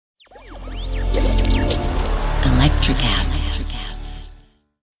NutriCast.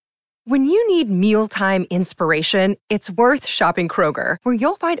 When you need mealtime inspiration, it's worth shopping Kroger, where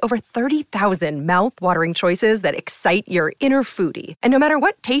you'll find over 30,000 mouth-watering choices that excite your inner foodie. And no matter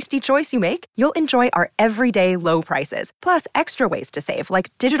what tasty choice you make, you'll enjoy our everyday low prices, plus extra ways to save,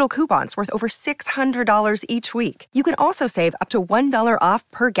 like digital coupons worth over $600 each week. You can also save up to $1 off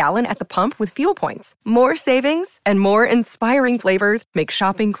per gallon at the pump with fuel points. More savings and more inspiring flavors make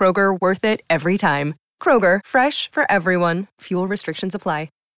shopping Kroger worth it every time. Kroger, fresh for everyone. Fuel restrictions apply.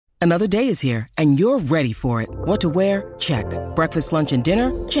 Another day is here, and you're ready for it. What to wear? Check. Breakfast, lunch, and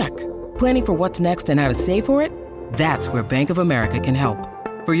dinner? Check. Planning for what's next and how to save for it? That's where Bank of America can help.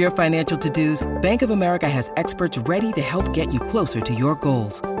 For your financial to-dos, Bank of America has experts ready to help get you closer to your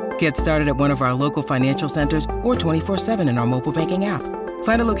goals. Get started at one of our local financial centers or 24/7 in our mobile banking app.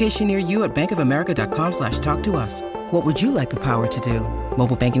 Find a location near you at bankofamerica.com/talktous. What would you like the power to do?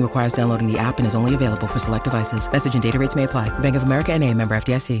 Mobile banking requires downloading the app and is only available for select devices. Message and data rates may apply. Bank of America N.A., member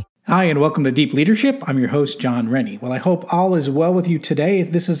FDIC. Hi, and welcome to Deep Leadership. I'm your host, John Rennie. Well, I hope all is well with you today.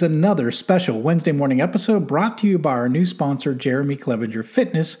 This is another special Wednesday morning episode brought to you by our new sponsor, Jeremy Clevenger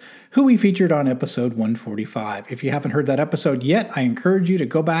Fitness, who we featured on episode 145. If you haven't heard that episode yet, I encourage you to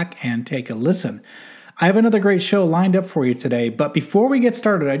go back and take a listen. I have another great show lined up for you today, but before we get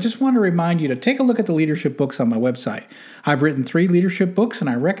started, I just want to remind you to take a look at the leadership books on my website. I've written 3 leadership books, and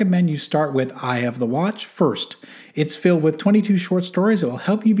I recommend you start with Eye of the Watch first. It's filled with 22 short stories that will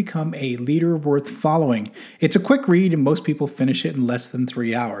help you become a leader worth following. It's a quick read, and most people finish it in less than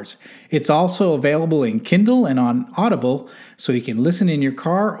 3 hours. It's also available in Kindle and on Audible, so you can listen in your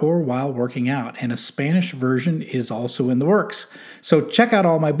car or while working out, and a Spanish version is also in the works. So check out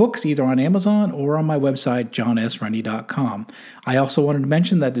all my books either on Amazon or on my website, johnsrennie.com. I also wanted to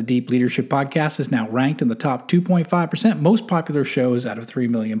mention that the Deep Leadership Podcast is now ranked in the top 2.5% most popular shows out of 3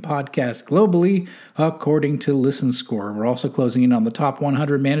 million podcasts globally, according to Listen Score. We're also closing in on the top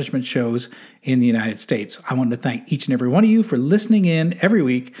 100 management shows in the United States. I want to thank each and every one of you for listening in every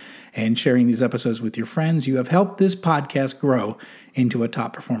week and sharing these episodes with your friends. You have helped this podcast grow into a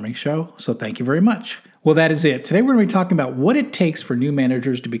top-performing show, so thank you very much. Well, that is it. Today we're going to be talking about what it takes for new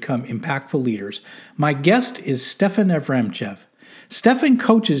managers to become impactful leaders. My guest is Stefan Avramchev. Stefan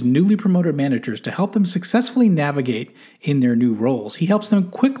coaches newly promoted managers to help them successfully navigate in their new roles. He helps them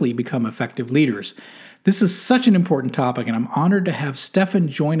quickly become effective leaders. This is such an important topic, and I'm honored to have Stefan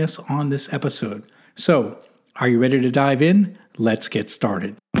join us on this episode. So, are you ready to dive in? Let's get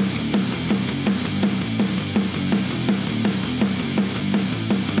started.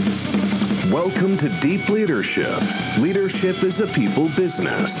 Welcome to Deep Leadership. Leadership is a people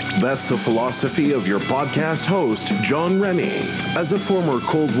business. That's the philosophy of your podcast host, John Rennie. As a former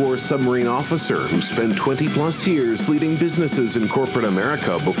Cold War submarine officer who spent 20 plus years leading businesses in corporate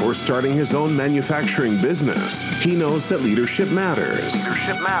America before starting his own manufacturing business, he knows that leadership matters.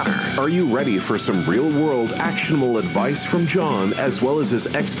 Are you ready for some real-world actionable advice from John as well as his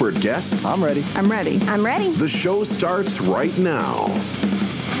expert guests? I'm ready. The show starts right now.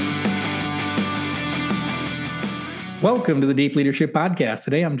 Welcome to the Deep Leadership Podcast.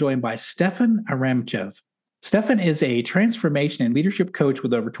 Today I'm joined by Stefan Avramchev. Stefan is a transformation and leadership coach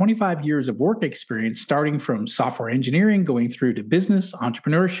with over 25 years of work experience, starting from software engineering, going through to business,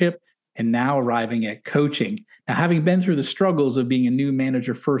 entrepreneurship, and now arriving at coaching. Now, having been through the struggles of being a new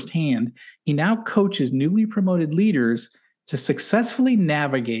manager firsthand, he now coaches newly promoted leaders to successfully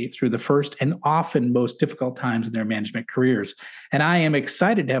navigate through the first and often most difficult times in their management careers. And I am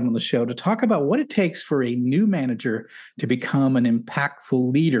excited to have him on the show to talk about what it takes for a new manager to become an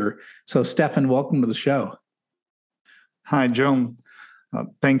impactful leader. So, Stefan, welcome to the show. Hi, John.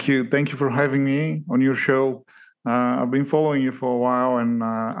 Thank you. Thank you for having me on your show. I've been following you for a while, and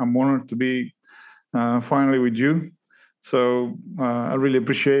I'm honored to be finally with you. So I really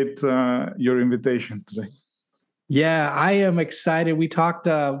appreciate your invitation today. Yeah, I am excited. We talked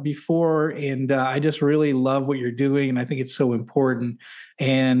before, and I just really love what you're doing, and I think it's so important,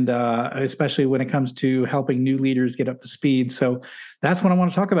 and especially when it comes to helping new leaders get up to speed. So that's what I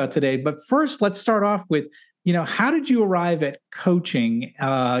want to talk about today. But first, let's start off with, how did you arrive at coaching?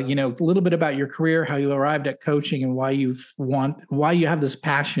 A little bit about your career, how you arrived at coaching, and why you have this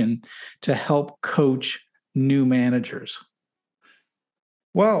passion to help coach new managers.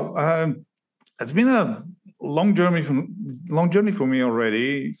 Well, it's been a long journey for me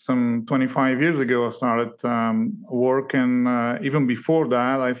already. Some 25 years ago, I started work, and even before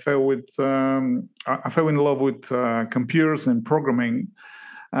that, I fell in love with computers and programming.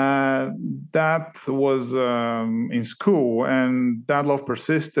 That was in school, and that love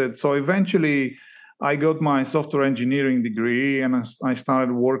persisted. So eventually, I got my software engineering degree, and I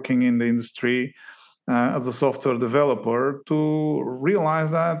started working in the industry. as a software developer to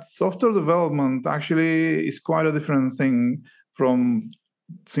realize that software development actually is quite a different thing from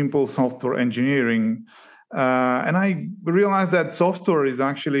simple software engineering. And I realized that software is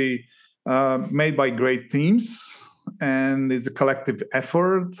actually made by great teams and is a collective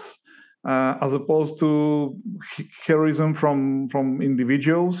effort as opposed to heroism from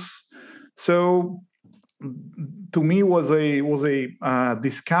individuals. So to me was a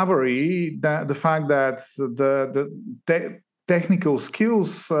discovery that the fact that the technical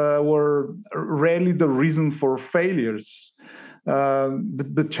skills were rarely the reason for failures.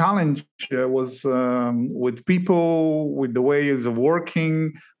 The challenge was with people, with the ways of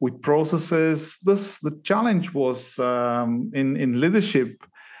working, with processes. The challenge was in leadership.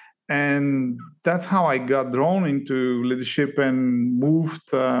 And that's how I got drawn into leadership and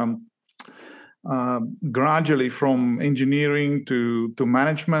moved gradually from engineering to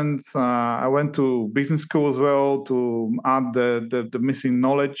management. I went to business school as well to add the missing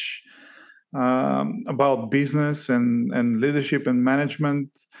knowledge about business and leadership and management.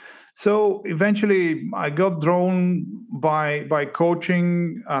 So eventually I got drawn by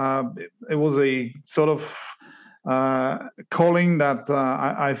coaching. It was a sort of calling that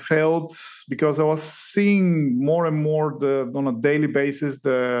I felt because I was seeing more and more on a daily basis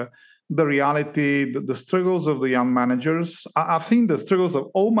the reality, the struggles of the young managers. I've seen the struggles of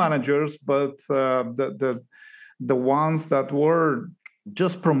all managers, but the ones that were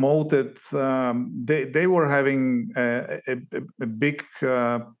just promoted, they were having a big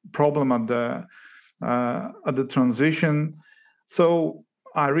problem at the transition. So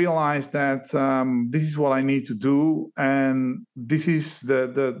I realized that this is what I need to do, and this is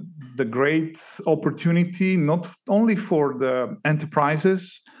the great opportunity, not only for the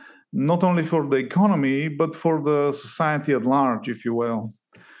enterprises, not only for the economy, but for the society at large, if you will,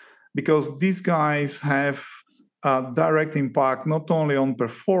 because these guys have a direct impact not only on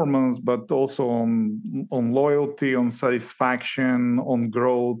performance, but also on loyalty, on satisfaction, on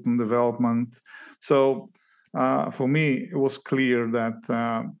growth and development. So for me, it was clear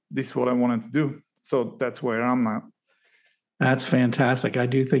that this is what I wanted to do. So that's where I'm at. That's fantastic. I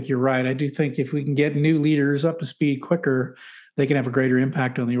do think you're right. I do think if we can get new leaders up to speed quicker, they can have a greater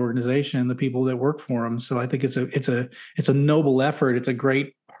impact on the organization and the people that work for them. So I think it's a noble effort. It's a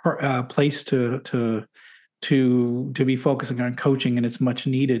great place to be focusing on coaching, and it's much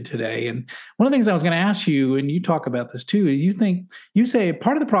needed today. And one of the things I was going to ask you, and you talk about this too, you say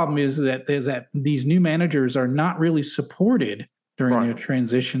part of the problem is that these new managers are not really supported during their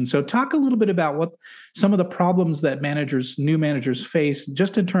transition. So talk a little bit about what some of the problems that new managers face,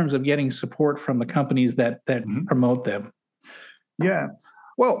 just in terms of getting support from the companies that promote them. Yeah,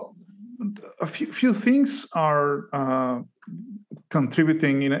 well, a few things are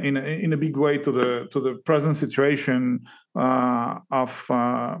contributing in a big way to the present situation of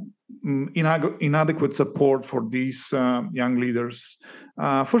inadequate support for these young leaders.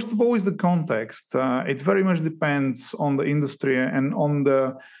 First of all, is the context. It very much depends on the industry and on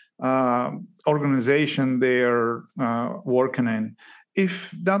the organization they're working in.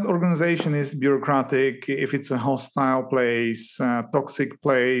 If that organization is bureaucratic, if it's a hostile place, toxic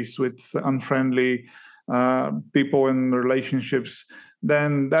place with unfriendly people and relationships,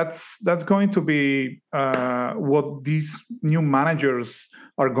 then that's going to be what these new managers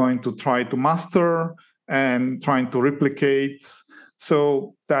are going to try to master and trying to replicate.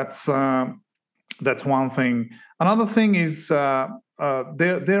 So that's one thing. Another thing is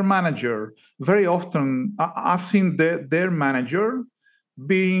their manager. Very often, I've seen their manager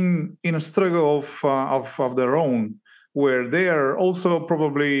being in a struggle of their own, where they are also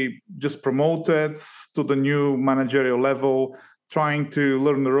probably just promoted to the new managerial level, trying to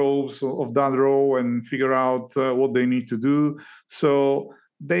learn the ropes of that role and figure out what they need to do. So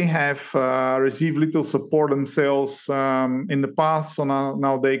they have received little support themselves in the past, so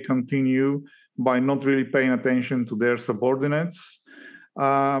now they continue by not really paying attention to their subordinates.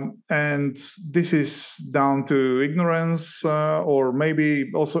 And this is down to ignorance or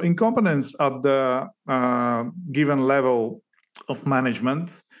maybe also incompetence at the given level of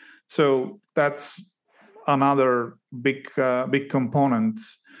management. So that's another big component.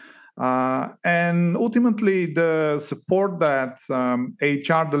 And ultimately, the support that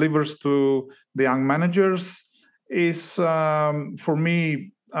HR delivers to the young managers is, for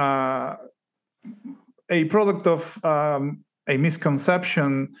me, a product of a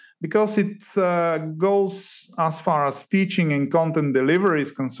misconception, because it goes as far as teaching and content delivery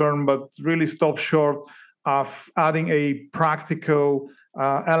is concerned, but really stops short of adding a practical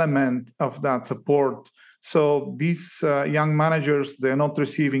element of that support. So these young managers, they're not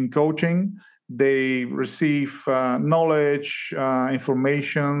receiving coaching, they receive knowledge,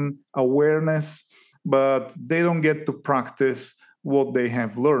 information, awareness, but they don't get to practice what they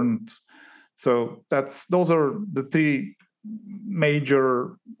have learned. So those are the three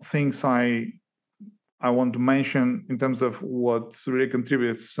major things I want to mention in terms of what really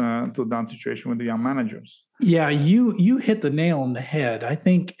contributes to that situation with the young managers. Yeah, you hit the nail on the head. I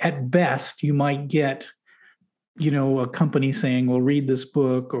think at best you might get, a company saying, well, read this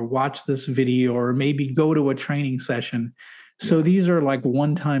book or watch this video or maybe go to a training session. So these are like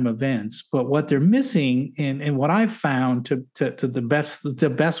one-time events. But what they're missing, and what I've found to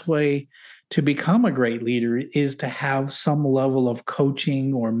the best way to become a great leader is to have some level of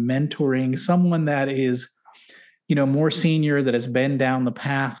coaching or mentoring, someone that is, more senior, that has been down the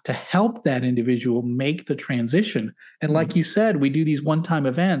path to help that individual make the transition. And like you said, we do these one-time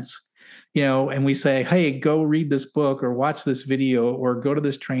events, and we say, hey, go read this book or watch this video or go to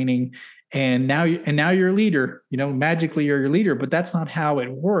this training. And now you're a leader, magically you're your leader, but that's not how it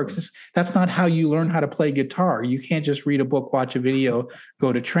works. That's not how you learn how to play guitar. You can't just read a book, watch a video,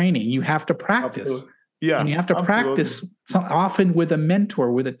 go to training. You have to practice. Absolutely. Yeah, and you have to practice often with a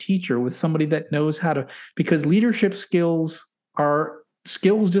mentor, with a teacher, with somebody that knows how to, because leadership skills are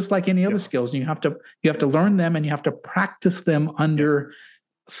skills just like any other skills. And you have to learn them and you have to practice them under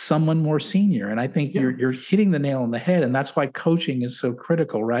someone more senior. And I think you're hitting the nail on the head. And that's why coaching is so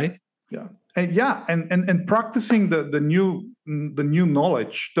critical, right? Yeah. And practicing the new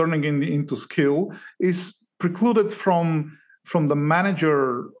knowledge, turning into skill, is precluded from the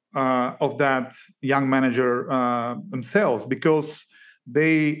manager of that young manager themselves, because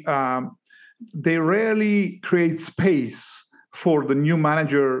they rarely create space for the new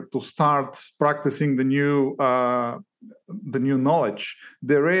manager to start practicing the new knowledge.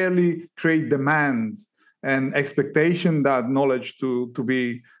 They rarely create demand and expectation that knowledge to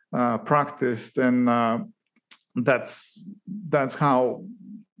be practiced, and that's how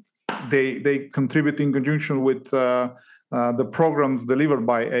they contribute in conjunction with the programs delivered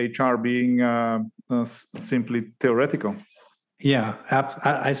by HR being simply theoretical. Yeah,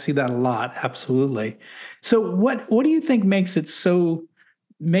 I see that a lot. Absolutely. So, what do you think makes this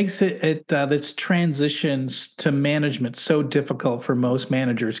transitions to management so difficult for most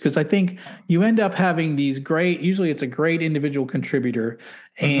managers? Because I think you end up having these usually it's a great individual contributor,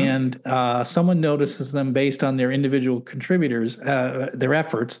 and someone notices them based on their individual contributors, their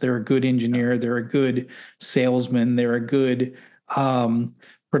efforts. They're a good engineer, they're a good salesman, they're a good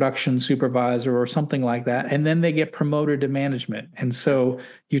production supervisor or something like that, and then they get promoted to management. And so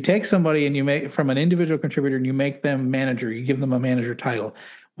you take somebody and you make from an individual contributor and you make them manager, you give them a manager title.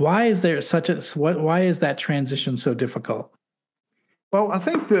 Why is there why is that transition so difficult? Well, I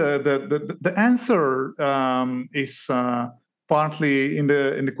think the answer is partly in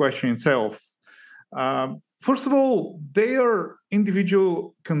the question itself. First of all, they are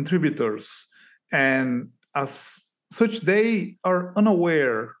individual contributors, and as such, they are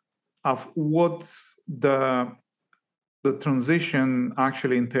unaware of what the transition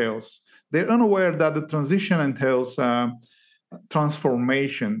actually entails. They're unaware that the transition entails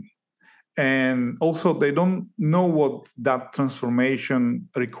transformation. And also, they don't know what that transformation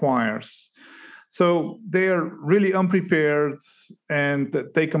requires. So they are really unprepared and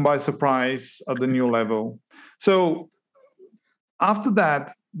taken by surprise at the new level. So after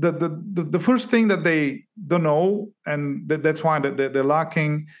that, the first thing that they don't know, and that's why they're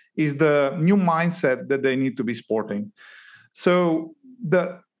lacking, is the new mindset that they need to be sporting. So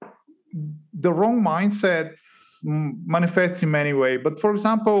the wrong mindset manifests in many ways. But for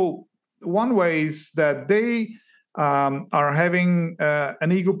example, one way is that they are having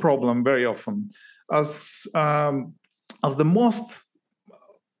an ego problem very often. As the most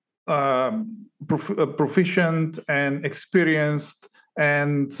proficient and experienced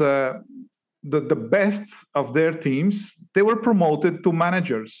and the best of their teams, they were promoted to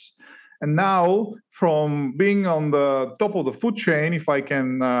managers. And now, from being on the top of the food chain, if I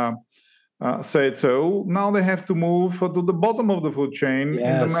can say it so, now they have to move to the bottom of the food chain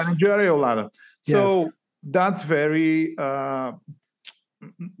in the managerial ladder. So that's very,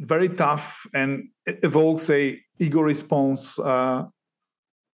 very tough, and it evokes a ego response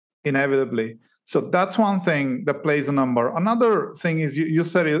inevitably. So that's one thing that plays a number. Another thing is, you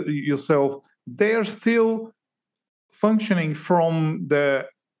said it yourself, they are still functioning from the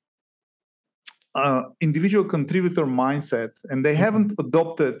individual contributor mindset, and they haven't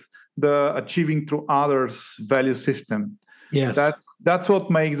adopted the achieving through others value system. Yes, that's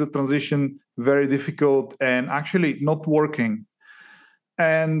what makes the transition very difficult and actually not working.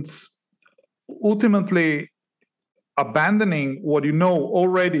 And ultimately, abandoning what you know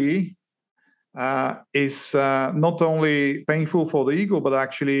already is not only painful for the ego, but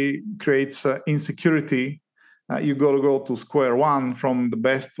actually creates insecurity. You got to go to square one from the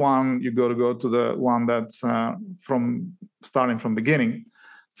best one. You got to go to the one that's from starting from beginning.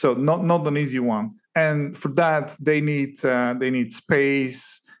 So not an easy one. And for that, they need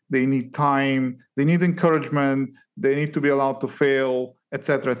space, they need time, they need encouragement, they need to be allowed to fail,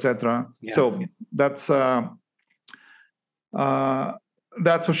 etc., etc. Yeah. So that's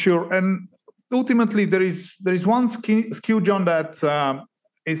for sure. And ultimately, there is one skill, John, that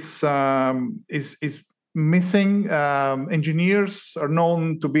is missing. Engineers are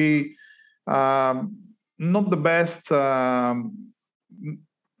known to be not the best.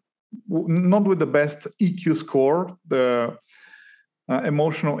 Not with the best EQ score, the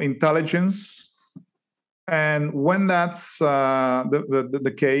emotional intelligence. And when that's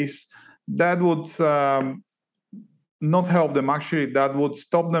the case, that would not help them. Actually, that would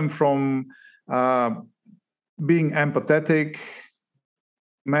stop them from being empathetic,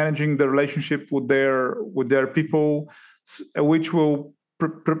 managing the relationship with their people, which will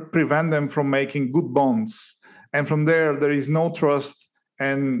prevent them from making good bonds. And from there is no trust,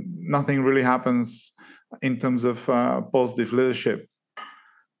 and nothing really happens in terms of positive leadership.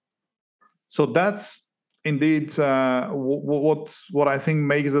 So that's indeed what I think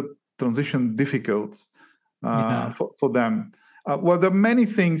makes the transition difficult for them. Well, there are many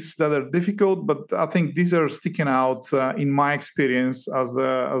things that are difficult, but I think these are sticking out in my experience as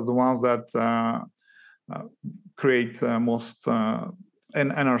the ones that create most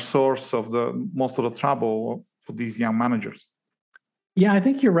and are source of most of the trouble for these young managers. Yeah, I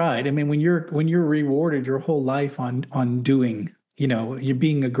think you're right. I mean, when you're rewarded your whole life on doing, you're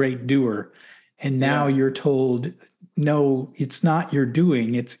being a great doer, and now you're told, no, it's not your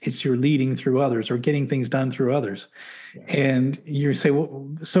doing, it's your leading through others or getting things done through others. Yeah. And you say, well,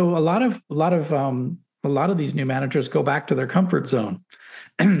 so a lot of these new managers go back to their comfort zone.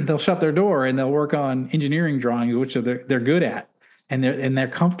 They'll shut their door and they'll work on engineering drawings, which they're good at and they're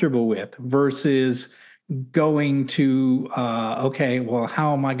comfortable with, versus going to okay, well,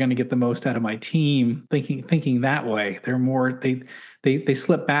 how am I going to get the most out of my team? Thinking that way, they're more they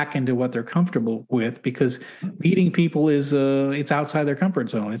slip back into what they're comfortable with, because leading people is it's outside their comfort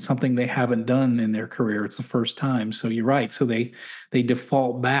zone. It's something they haven't done in their career. It's the first time. So you're right. So they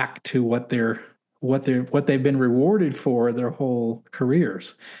default back to what they've been rewarded for their whole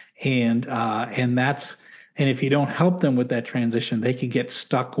careers, and if you don't help them with that transition, they could get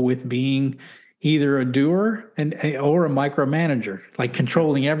stuck with being either a doer or a micromanager, like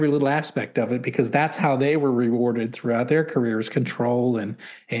controlling every little aspect of it, because that's how they were rewarded throughout their careers, control and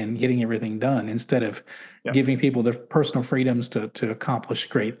getting everything done, instead of giving people their personal freedoms to accomplish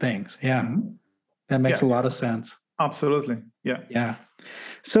great things. Yeah, that makes a lot of sense. Absolutely. Yeah. Yeah.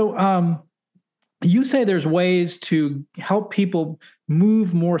 So you say there's ways to help people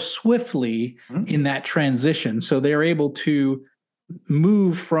move more swiftly in that transition, so they're able to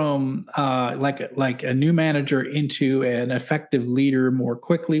move from like a new manager into an effective leader more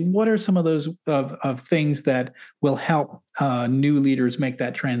quickly. What are some of those of things that will help new leaders make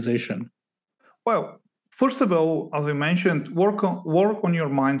that transition? Well, first of all, as I mentioned, work on your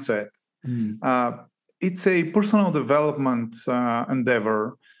mindset. It's a personal development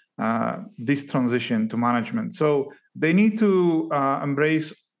endeavor, this transition to management. So they need to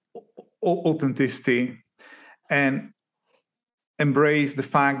embrace authenticity and embrace the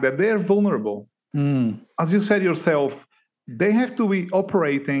fact that they're vulnerable. As you said yourself, they have to be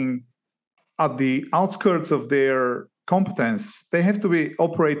operating at the outskirts of their competence. They have to be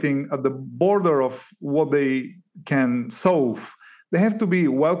operating at the border of what they can solve. They have to be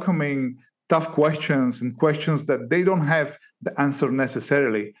welcoming tough questions and questions that they don't have the answer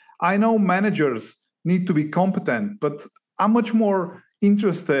necessarily. I know managers need to be competent, but I'm much more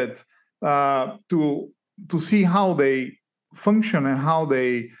interested to see how they function and how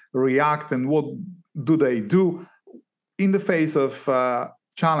they react and what do they do in the face of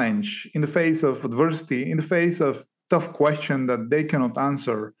challenge, in the face of adversity, in the face of tough question that they cannot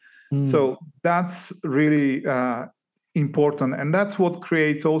answer. So that's really important, and that's what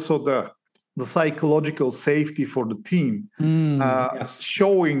creates also the psychological safety for the team,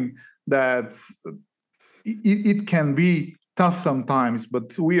 showing that it can be tough sometimes,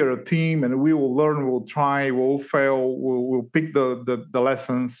 but we are a team and we will learn, we'll try, we'll fail, we'll pick the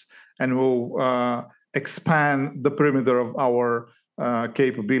lessons, and we'll expand the perimeter of our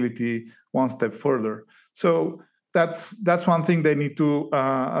capability one step further. So that's one thing they need to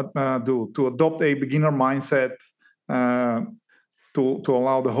do, to adopt a beginner mindset, to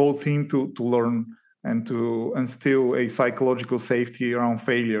allow the whole team to learn and to instill a psychological safety around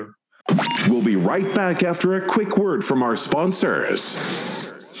failure. We'll be right back after a quick word from our sponsors.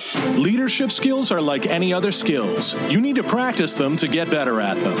 Leadership skills are like any other skills. You need to practice them to get better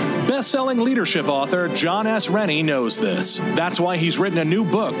at them. Best-selling leadership author John S. Rennie knows this. That's why he's written a new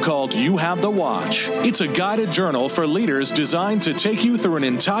book called You Have the Watch. It's a guided journal for leaders designed to take you through an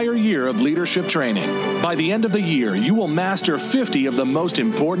entire year of leadership training. By the end of the year, you will master 50 of the most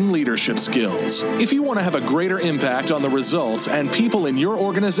important leadership skills. If you want to have a greater impact on the results and people in your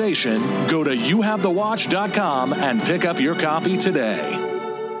organization, go to youhavethewatch.com and pick up your copy today.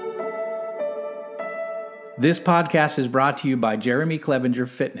 This podcast is brought to you by Jeremy Clevenger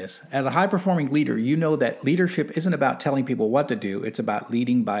Fitness. As a high-performing leader, you know that leadership isn't about telling people what to do, it's about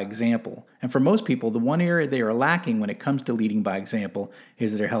leading by example. And for most people, the one area they are lacking when it comes to leading by example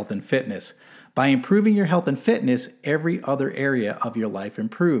is their health and fitness. By improving your health and fitness, every other area of your life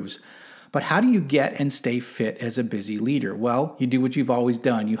improves. But how do you get and stay fit as a busy leader? Well, you do what you've always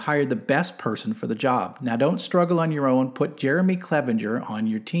done. You hire the best person for the job. Now, don't struggle on your own. Put Jeremy Clevenger on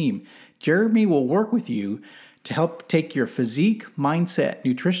your team. Jeremy will work with you to help take your physique, mindset,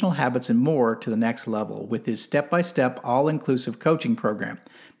 nutritional habits, and more to the next level with his step-by-step, all-inclusive coaching program.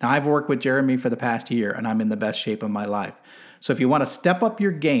 Now, I've worked with Jeremy for the past year, and I'm in the best shape of my life. So if you want to step up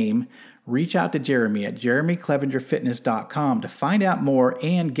your game, reach out to Jeremy at jeremyclevengerfitness.com to find out more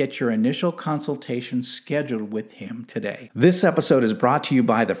and get your initial consultation scheduled with him today. This episode is brought to you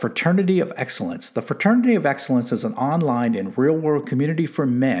by the Fraternity of Excellence. The Fraternity of Excellence is an online and real-world community for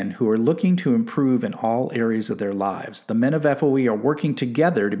men who are looking to improve in all areas of their lives. The men of FOE are working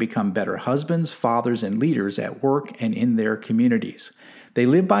together to become better husbands, fathers, and leaders at work and in their communities. They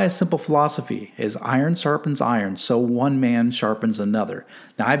live by a simple philosophy: as iron sharpens iron, so one man sharpens another.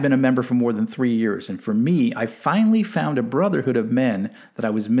 Now, I've been a member for more than 3 years, and for me, I finally found a brotherhood of men that I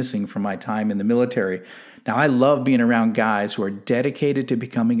was missing from my time in the military. Now, I love being around guys who are dedicated to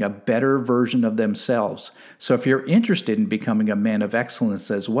becoming a better version of themselves. So if you're interested in becoming a man of excellence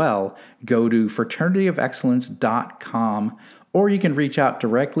as well, go to fraternityofexcellence.com, or you can reach out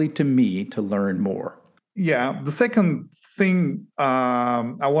directly to me to learn more. Yeah, the second thing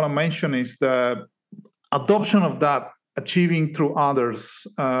I want to mention is the adoption of that achieving through others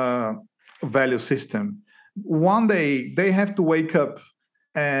value system. One day they have to wake up,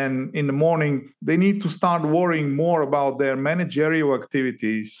 and in the morning they need to start worrying more about their managerial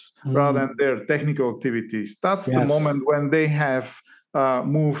activities rather than their technical activities. That's the moment when they have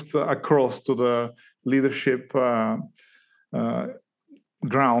moved across to the leadership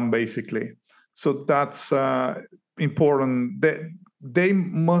ground, basically. So that's important. They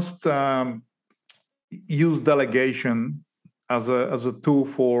must use delegation as a tool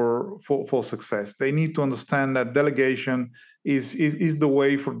for success. They need to understand that delegation is the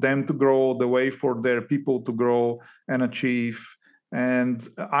way for them to grow, the way for their people to grow and achieve. And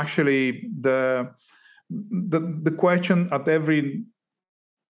actually, the question at every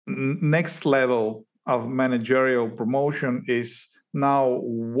next level of managerial promotion is, now,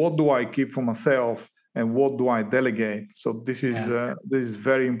 what do I keep for myself and what do I delegate? So this is a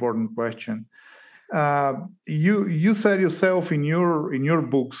very important question. You said yourself in your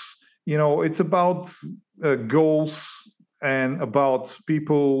books, it's about goals and about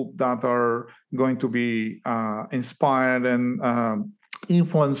people that are going to be inspired and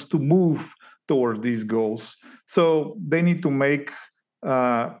influenced to move towards these goals. So they need to make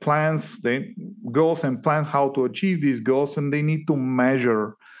plans, goals and plans how to achieve these goals, and they need to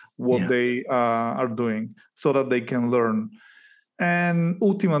measure what they are doing so that they can learn. And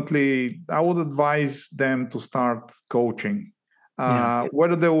ultimately, I would advise them to start coaching.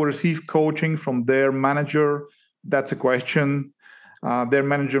 Whether they will receive coaching from their manager, that's a question. Their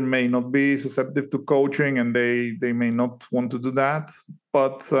manager may not be susceptible to coaching, and they may not want to do that.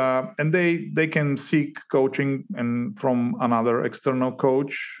 But and they can seek coaching and from another external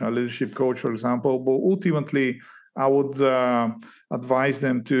coach, a leadership coach, for example. But ultimately, I would advise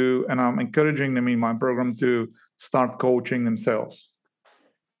them to, and I'm encouraging them in my program to start coaching themselves.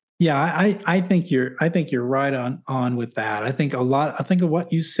 Yeah, I think you're right on with that. I think of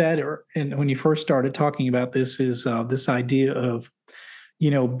what you said, and when you first started talking about this, is this idea of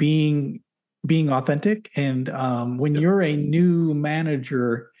being authentic. And when you're a new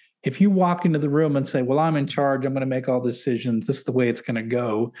manager, if you walk into the room and say, well, I'm in charge, I'm going to make all the decisions, this is the way it's going to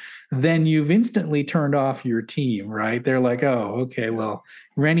go, then you've instantly turned off your team, right? They're like, oh, okay, well,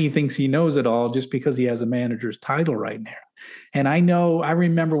 Rennie thinks he knows it all just because he has a manager's title right now. And I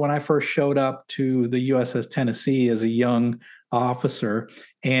remember when I first showed up to the USS Tennessee as a young officer,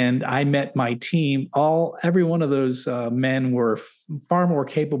 and I met my team. Every one of those men were far more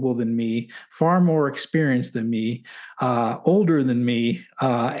capable than me, far more experienced than me, older than me,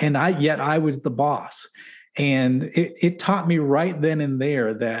 and I was the boss. And it taught me right then and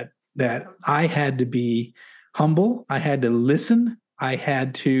there that I had to be humble, I had to listen, I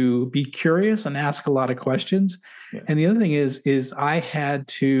had to be curious and ask a lot of questions. Yeah. And the other thing is I had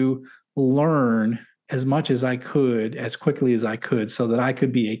to learn as much as I could, as quickly as I could, so that I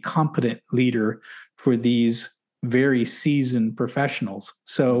could be a competent leader for these very seasoned professionals.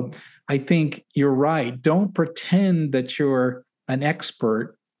 So I think you're right. Don't pretend that you're an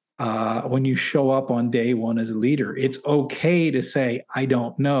expert when you show up on day one as a leader. It's okay to say, I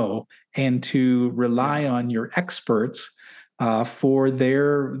don't know, and to rely on your experts for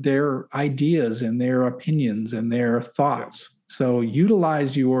their ideas and their opinions and their thoughts. So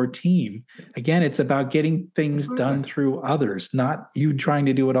utilize your team. Again, it's about getting things done through others, not you trying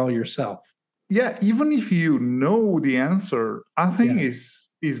to do it all yourself. Yeah, even if you know the answer, I think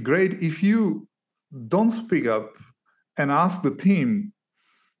is great if you don't speak up and ask the team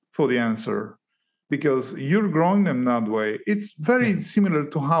for the answer, because you're growing them that way. It's very similar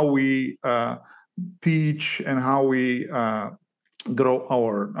to how we teach and how we grow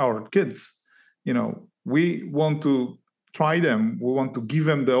our kids. We want to try them. We want to give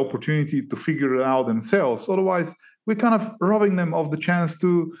them the opportunity to figure it out themselves. Otherwise, we're kind of robbing them of the chance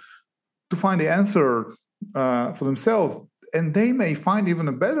to find the answer for themselves. And they may find even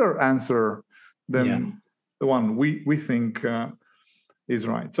a better answer than the one we think is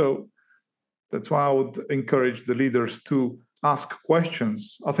right. So that's why I would encourage the leaders to ask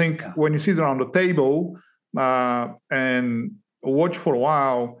questions. I think when you sit around the table and watch for a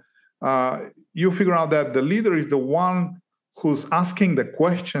while, you figure out that the leader is the one who's asking the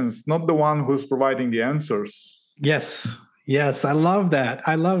questions, not the one who's providing the answers. Yes, I love that.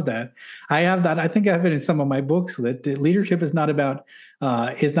 I have that. I think I have it in some of my books that leadership is not about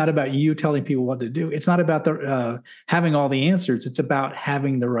you telling people what to do. It's not about having all the answers. It's about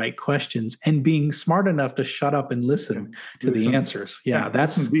having the right questions and being smart enough to shut up and listen to the answers. Yeah,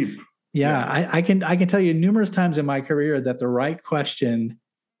 that's deep. Yeah, I can tell you numerous times in my career that the right question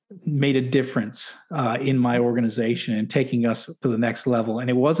made a difference in my organization and taking us to the next level. And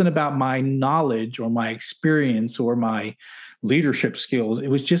it wasn't about my knowledge or my experience or my leadership skills. It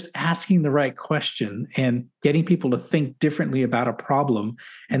was just asking the right question and getting people to think differently about a problem.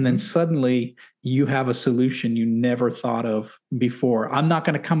 And then suddenly you have a solution you never thought of before. I'm not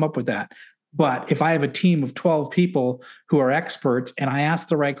going to come up with that. But if I have a team of 12 people who are experts and I ask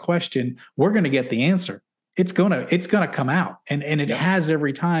the right question, we're going to get the answer. It's gonna come out, and it has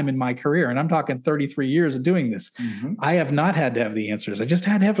every time in my career. And I'm talking 33 years of doing this. I have not had to have the answers. I just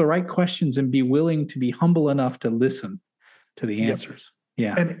had to have the right questions and be willing to be humble enough to listen to the answers.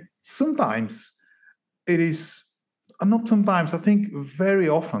 Yeah. And sometimes it is, not sometimes, I think very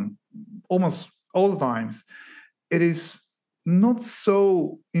often, almost all the times, it is not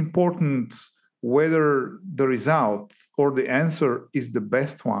so important whether the result or the answer is the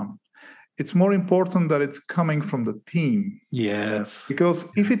best one. It's more important that it's coming from the team. Yes. Because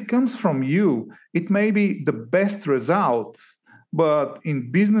if it comes from you, it may be the best result, but in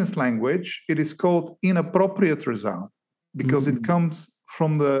business language, it is called inappropriate result because it comes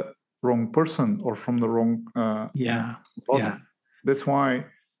from the wrong person or from the wrong body. That's why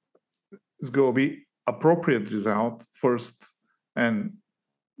it's going to be appropriate result first, and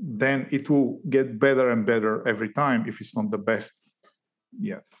then it will get better and better every time if it's not the best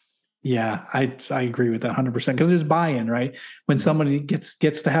yet. Yeah, I agree with that 100% because there's buy-in, right? When somebody gets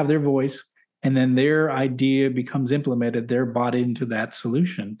to have their voice and then their idea becomes implemented, they're bought into that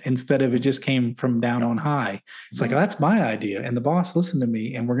solution instead of it just came from down on high. It's like, that's my idea and the boss listened to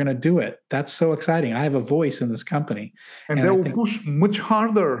me and we're going to do it. That's so exciting. I have a voice in this company. And they will push much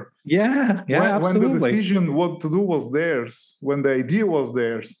harder. Yeah, absolutely. When the decision what to do was theirs, when the idea was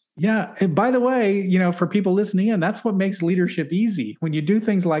theirs. Yeah. And by the way, for people listening in, that's what makes leadership easy. When you do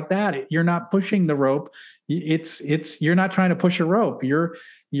things like that, you're not pushing the rope. You're not trying to push a rope.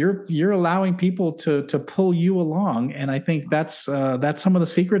 You're allowing people to pull you along. And I think that's some of the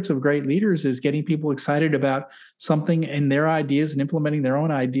secrets of great leaders is getting people excited about something and their ideas and implementing their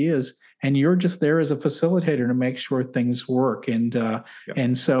own ideas. And you're just there as a facilitator to make sure things work.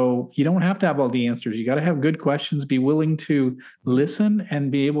 And so you don't have to have all the answers. You got to have good questions, be willing to listen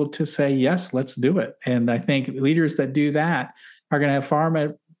and be able to say, yes, let's do it. And I think leaders that do that are going to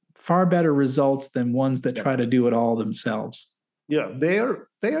have far better results than ones that try to do it all themselves. Yeah, they are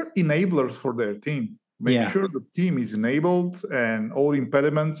enablers for their team. Make sure the team is enabled and all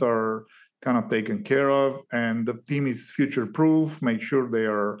impediments are kind of taken care of, and the team is future-proof. Make sure they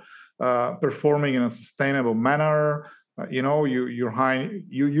are performing in a sustainable manner. You're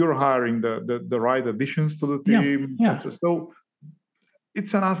hiring the right additions to the team. So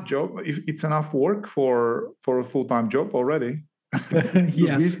it's enough job. It's enough work for a full-time job already.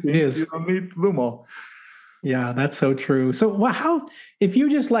 Yes, it is. You don't need to do more. Yeah, that's so true. So if you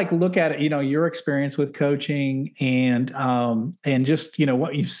just look at it, your experience with coaching and just,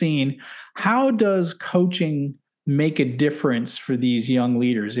 what you've seen, how does coaching make a difference for these young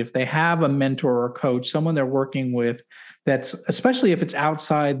leaders? If they have a mentor or coach, someone they're working with, that's, especially if it's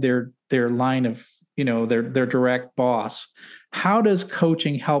outside their line of, their direct boss, how does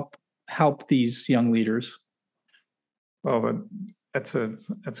coaching help these young leaders? Well, that's a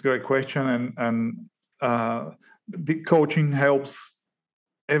great question. And the coaching helps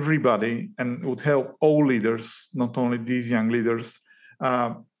everybody and would help all leaders, not only these young leaders,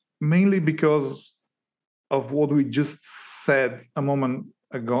 mainly because of what we just said a moment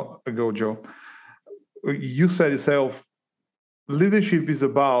ago, Joe. You said yourself, leadership is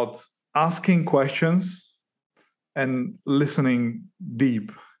about asking questions and listening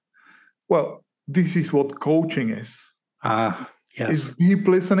deep. Well, this is what coaching is. Yes. It's deep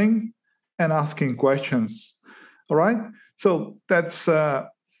listening and asking questions. All right. So that's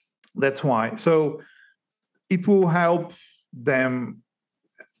why. So it will help them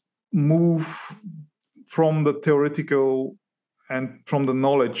move from the theoretical and from the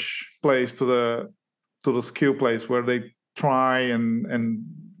knowledge place to the skill place, where they try and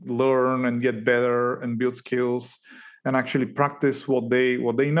learn and get better and build skills and actually practice what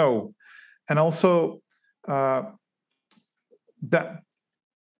they know. And also that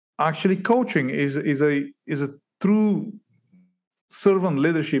actually coaching is a true servant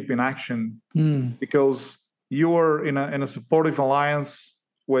leadership in action, because you are in a supportive alliance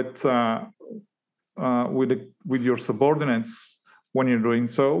with your subordinates when you're doing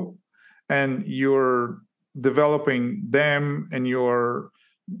so, and you're developing them, and you're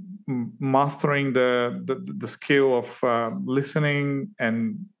mastering the skill of listening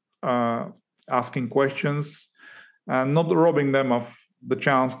and asking questions, and not robbing them of the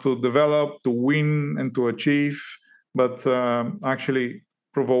chance to develop, to win, and to achieve, but actually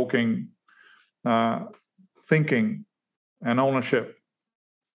provoking thinking and ownership.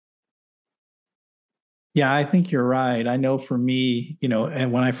 Yeah, I think you're right. I know for me,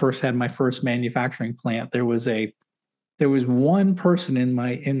 and when I first had my first manufacturing plant, there was one person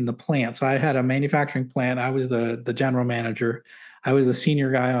in the plant. So I had a manufacturing plant. I was the general manager. I was the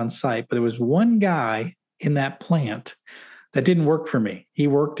senior guy on site, but there was one guy in that plant that didn't work for me. He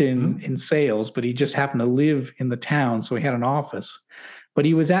worked in sales, but he just happened to live in the town, so he had an office. But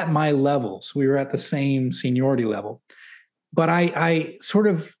he was at my level, so we were at the same seniority level. But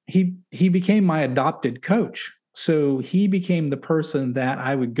he became my adopted coach. So he became the person that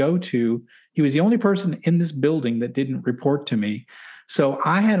I would go to. He was the only person in this building that didn't report to me. So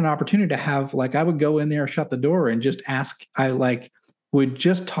I had an opportunity to have, I would go in there, shut the door, and just ask. I would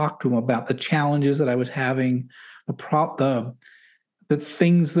just talk to him about the challenges that I was having, the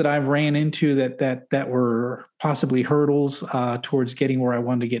things that I ran into that were possibly hurdles towards getting where I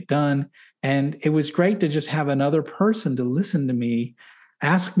wanted to get done. And it was great to just have another person to listen to me,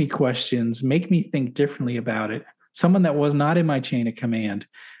 ask me questions, make me think differently about it. Someone that was not in my chain of command.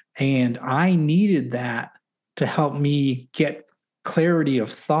 And I needed that to help me get clarity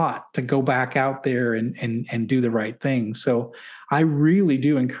of thought to go back out there and do the right thing. So I really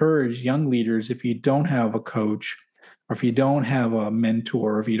do encourage young leaders, if you don't have a coach, or if you don't have a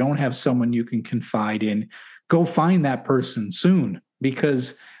mentor, or if you don't have someone you can confide in, go find that person soon,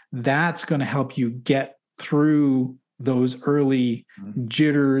 because that's going to help you get through those early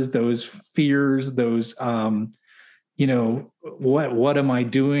jitters, those fears, those, what am I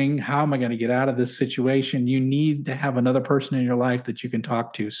doing? How am I going to get out of this situation? You need to have another person in your life that you can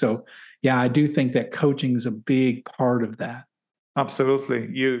talk to. So, yeah, I do think that coaching is a big part of that. Absolutely.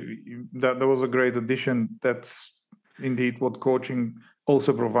 That was a great addition. That's indeed what coaching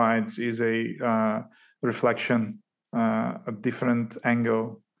also provides, is a reflection, a different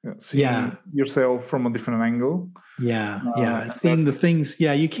angle. Seeing yourself from a different angle. Seeing the things.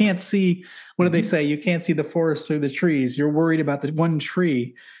 You can't see, what do they say? You can't see the forest through the trees. You're worried about the one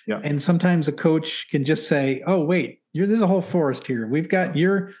tree. Yeah. And sometimes a coach can just say, oh, wait, there's a whole forest here.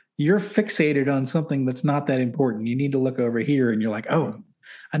 You're fixated on something that's not that important. You need to look over here. And you're like, oh,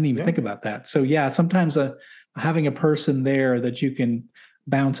 I didn't even think about that. So sometimes having a person there that you can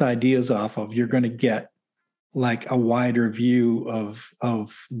bounce ideas off of, you're going to get like a wider view of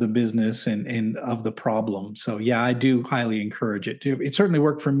the business and of the problem. So yeah, I do highly encourage it. It certainly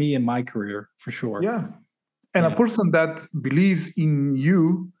worked for me in my career for sure. Yeah. And a person that believes in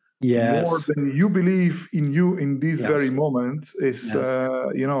you more than you believe in you in this very moment is,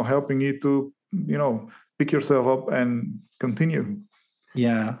 helping you to, pick yourself up and continue.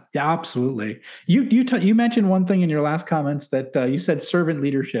 Yeah, absolutely. You mentioned one thing in your last comments that you said servant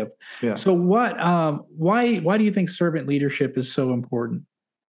leadership. Yeah. So why do you think servant leadership is so important?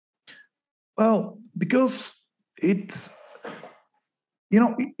 Well, because it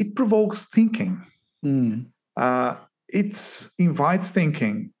provokes thinking. It invites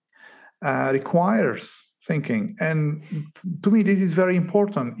thinking, requires thinking, and to me this is very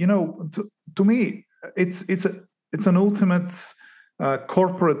important. To me it's an ultimate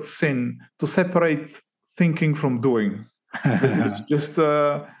corporate sin to separate thinking from doing. It's just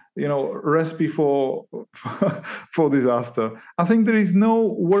recipe for disaster. I think there is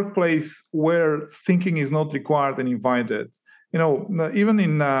no workplace where thinking is not required and invited. Even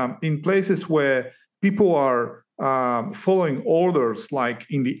in places where people are following orders, like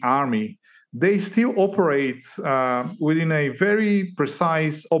in the army, they still operate within a very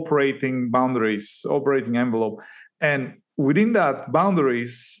precise operating envelope. And within that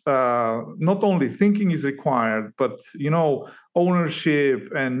boundaries, not only thinking is required, but ownership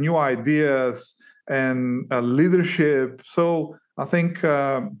and new ideas and leadership. So I think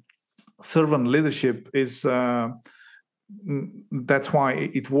servant leadership is that's why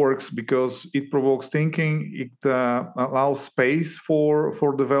it works, because it provokes thinking. It allows space for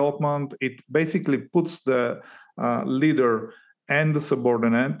development. It basically puts the leader and the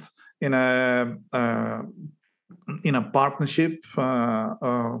subordinate in a partnership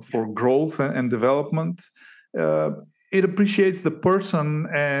for growth and development. It appreciates the person,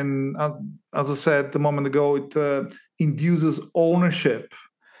 and as I said a moment ago, it induces ownership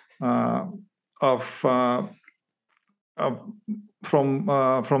from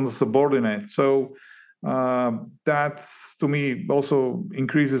the subordinate. So that, to me, also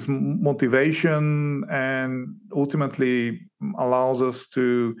increases motivation and ultimately allows us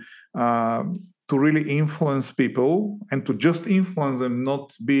to really influence people, and to just influence them,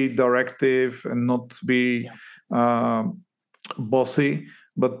 not be directive and not be bossy,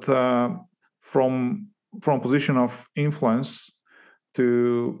 but from a position of influence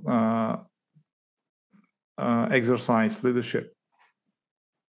to exercise leadership.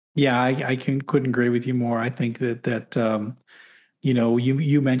 Yeah, I couldn't agree with you more. I think that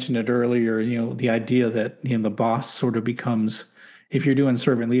you mentioned it earlier. The idea that the boss sort of becomes, if you're doing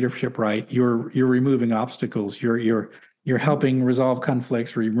servant leadership right, you're removing obstacles. You're helping resolve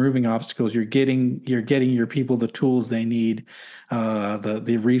conflicts, removing obstacles. You're getting your people the tools they need,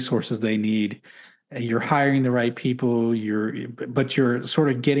 the resources they need. You're hiring the right people. But you're sort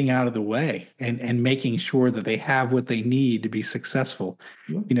of getting out of the way and making sure that they have what they need to be successful.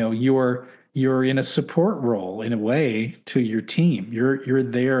 Yeah. You're in a support role in a way to your team. You're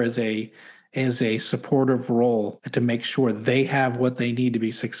there as a supportive role to make sure they have what they need to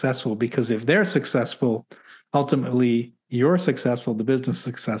be successful. Because if they're successful, ultimately you're successful, the business is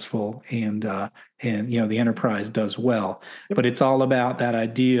successful, and the enterprise does well. Yep. But it's all about that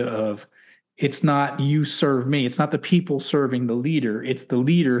idea of, it's not you serve me. It's not the people serving the leader. It's the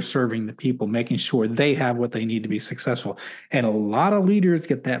leader serving the people, making sure they have what they need to be successful. And a lot of leaders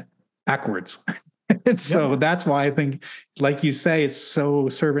get that backwards. And so that's why I think, like you say,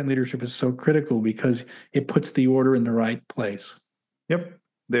 servant leadership is so critical, because it puts the order in the right place. Yep.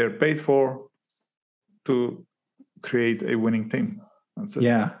 They're paid for to create a winning team. That's it.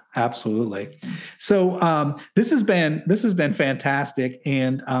 Yeah, absolutely. So this has been fantastic,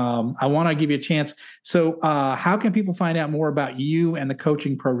 and I want to give you a chance. So how can people find out more about you and the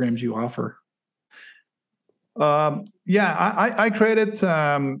coaching programs you offer? I created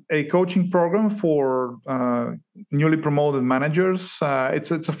a coaching program for newly promoted managers.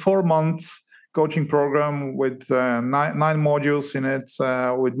 It's a 4-month coaching program with 9 modules in it,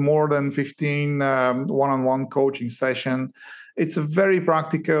 with more than 15 one-on-one coaching sessions. It's a very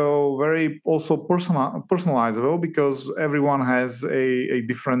practical, very also personalizable, because everyone has a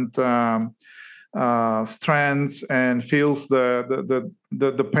different strengths and feels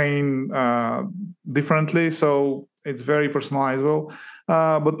the pain differently. So it's very personalizable,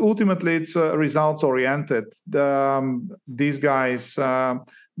 but ultimately it's results oriented. These guys,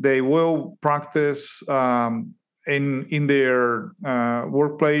 they will practice in their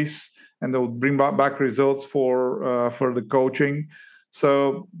workplace, and they'll bring back results for the coaching.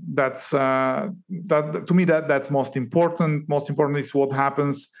 So that's that to me, that's most important. Most important is what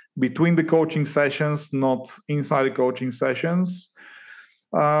happens between the coaching sessions, not inside the coaching sessions.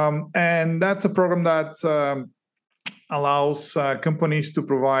 And that's a program that allows companies to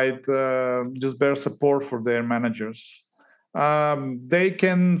provide just better support for their managers. They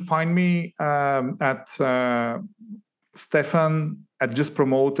can find me at Stefan at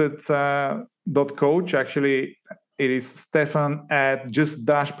justpromoted.coach. Actually, it is Stefan at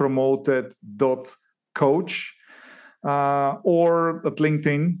just-promoted.coach, or at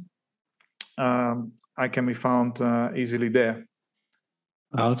LinkedIn. I can be found easily there.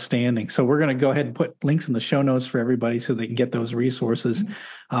 Outstanding. So we're going to go ahead and put links in the show notes for everybody so they can get those resources.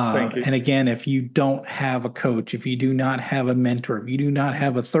 Thank you. And again, if you don't have a coach, if you do not have a mentor, if you do not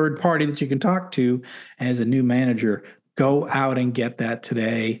have a third party that you can talk to as a new manager, go out and get that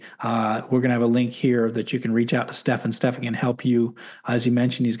today. We're going to have a link here that you can reach out to Stefan. Stefan can help you. As you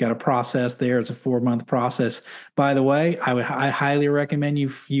mentioned, he's got a process there. It's a 4-month process. By the way, I highly recommend you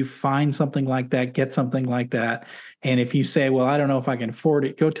find something like that, get something like that. And if you say, well, I don't know if I can afford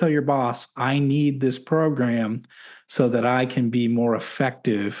it, go tell your boss, I need this program so that I can be more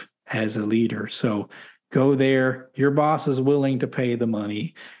effective as a leader. So go there. Your boss is willing to pay the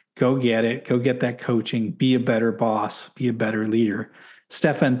money. Go get it. Go get that coaching. Be a better boss. Be a better leader.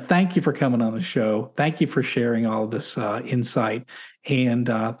 Stefan, thank you for coming on the show. Thank you for sharing all of this insight. And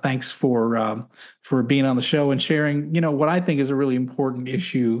thanks for being on the show and sharing, what I think is a really important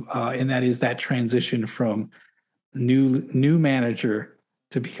issue, and that is that transition from new manager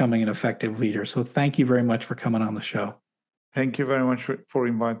to becoming an effective leader. So thank you very much for coming on the show. Thank you very much for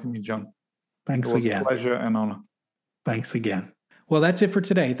inviting me, John. Thanks again. It was a pleasure and honor. Thanks again. Well, that's it for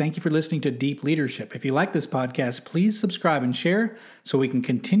today. Thank you for listening to Deep Leadership. If you like this podcast, please subscribe and share so we can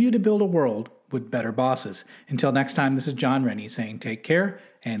continue to build a world with better bosses. Until next time, this is John Rennie saying take care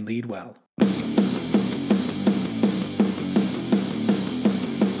and lead well.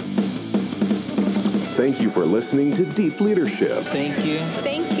 Thank you for listening to Deep Leadership. Thank you.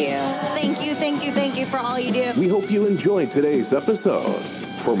 Thank you. Thank you, thank you, thank you for all you do. We hope you enjoyed today's episode.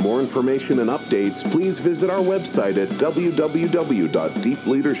 For more information and updates, please visit our website at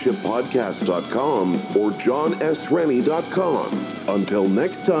www.deepleadershippodcast.com or johnsrennie.com. Until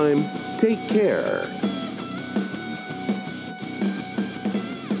next time, take care.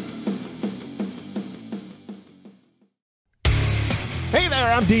 Hey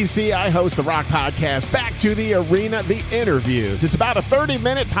there, I'm DC. I host the rock podcast, Back to the Arena, The Interviews. It's about a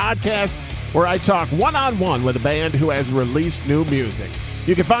 30-minute podcast where I talk one-on-one with a band who has released new music.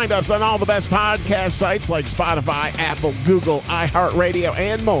 You can find us on all the best podcast sites like Spotify, Apple, Google, iHeartRadio,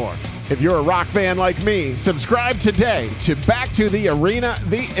 and more. If you're a rock fan like me, subscribe today to Back to the Arena,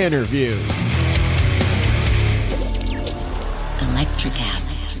 The Interviews.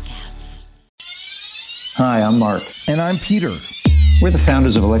 Electricast. Hi, I'm Mark. And I'm Peter. We're the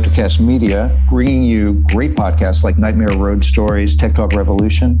founders of Electricast Media, bringing you great podcasts like Nightmare Road Stories, Tech Talk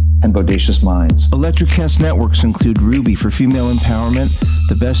Revolution, and Bodacious Minds. Electricast networks include Ruby for female empowerment,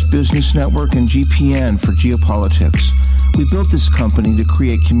 the Best Business Network, and GPN for geopolitics. We built this company to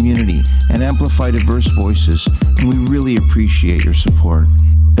create community and amplify diverse voices, and we really appreciate your support.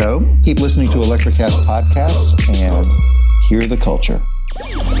 So, keep listening to Electricast podcasts and hear the culture.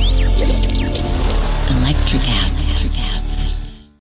 Electricast.